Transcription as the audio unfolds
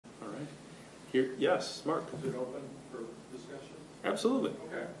Here, yes, Mark. Is it open for discussion? Absolutely.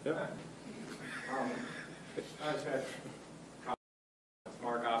 Okay. Yeah. I've had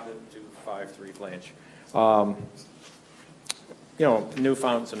Mark Oppat, 253 Blanche. You know, new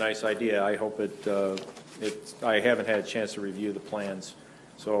fountain's a nice idea. I hope I haven't had a chance to review the plans.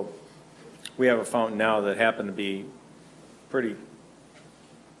 So we have a fountain now that happened to be pretty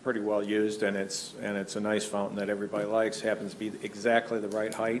well used, and it's a nice fountain that everybody likes. Happens to be exactly the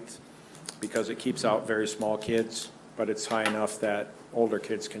right height because it keeps out very small kids, but it's high enough that older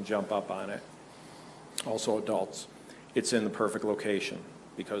kids can jump up on it. Also adults. It's in the perfect location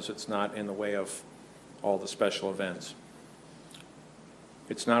because it's not in the way of all the special events.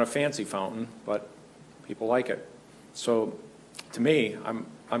 It's not a fancy fountain, but people like it. So to me,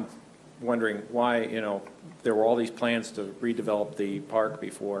 I'm wondering why, you know, there were all these plans to redevelop the park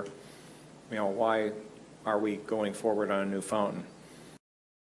before. You know, why are we going forward on a new fountain?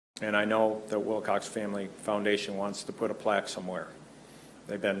 And I know the Wilcox Family Foundation wants to put a plaque somewhere.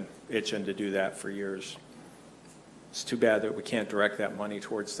 They've been itching to do that for years. It's too bad that we can't direct that money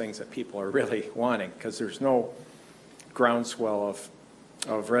towards things that people are really wanting, because there's no groundswell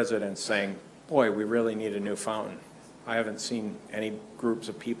of residents saying, boy, we really need a new fountain. I haven't seen any groups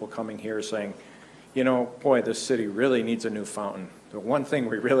of people coming here saying, you know, boy, this city really needs a new fountain. The one thing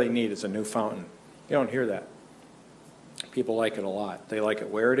we really need is a new fountain. You don't hear that. People like it a lot. They like it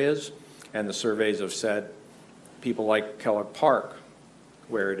where it is, and the surveys have said people like Kellogg Park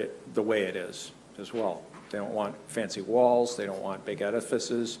the way it is as well. They don't want fancy walls. They don't want big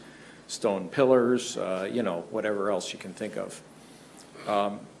edifices, stone pillars, you know, whatever else you can think of.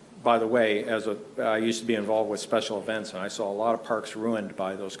 By the way, I used to be involved with special events, and I saw a lot of parks ruined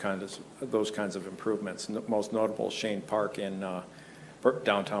by those kinds of improvements. Most notable is Shane Park in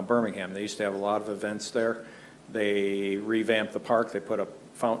downtown Birmingham. They used to have a lot of events there. They revamped the park. They put a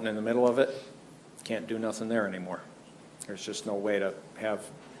fountain in the middle of it. Can't do nothing there anymore. There's just no way to have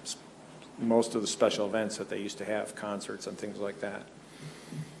most of the special events that they used to have, concerts and things like that.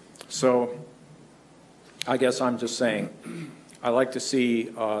 So I guess I'm just saying, I like to see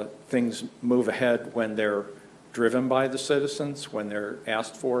things move ahead when they're driven by the citizens, when they're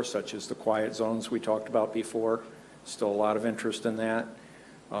asked for, such as the quiet zones we talked about before. Still a lot of interest in that,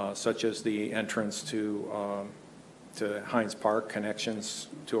 such as the entrance to Hines Park, connections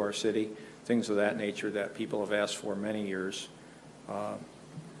to our city, things of that nature that people have asked for many years,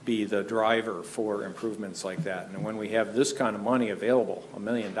 be the driver for improvements like that. And when we have this kind of money available, $1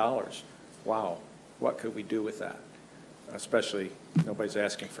 million, wow, what could we do with that? Especially, nobody's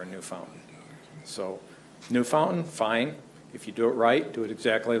asking for a new fountain. So, new fountain, fine. If you do it right, do it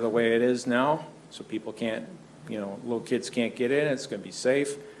exactly the way it is now, so people can't, you know, little kids can't get in, it's going to be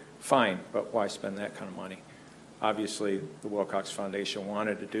safe, fine, but why spend that kind of money? Obviously, the Wilcox Foundation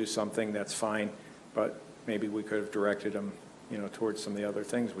wanted to do something, that's fine, but maybe we could have directed them, you know, towards some of the other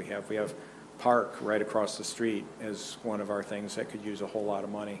things we have. We have Park right across the street as one of our things that could use a whole lot of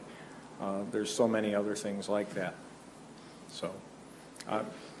money. There's so many other things like that. So I'm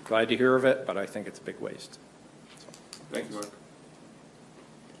glad to hear of it, but I think it's a big waste. So. Thank you, Mark.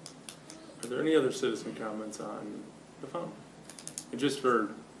 Are there any other citizen comments on the fountain? And just for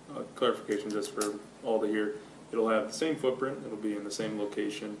clarification, just for all to hear, it'll have the same footprint, it'll be in the same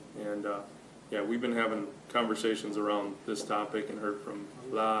location, and yeah, we've been having conversations around this topic and heard from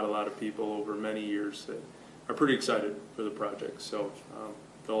a lot of people over many years that are pretty excited for the project. So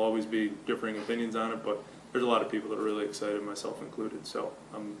there'll always be differing opinions on it, but there's a lot of people that are really excited, myself included. So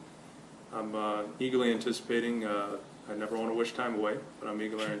I'm eagerly anticipating. I never want to wish time away, but I'm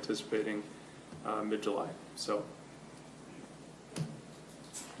eagerly anticipating mid-July. So,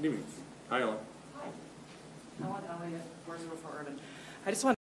 good evening. Hi, Ellen. Hi. Ellen Elliot, 404 Urban. I just want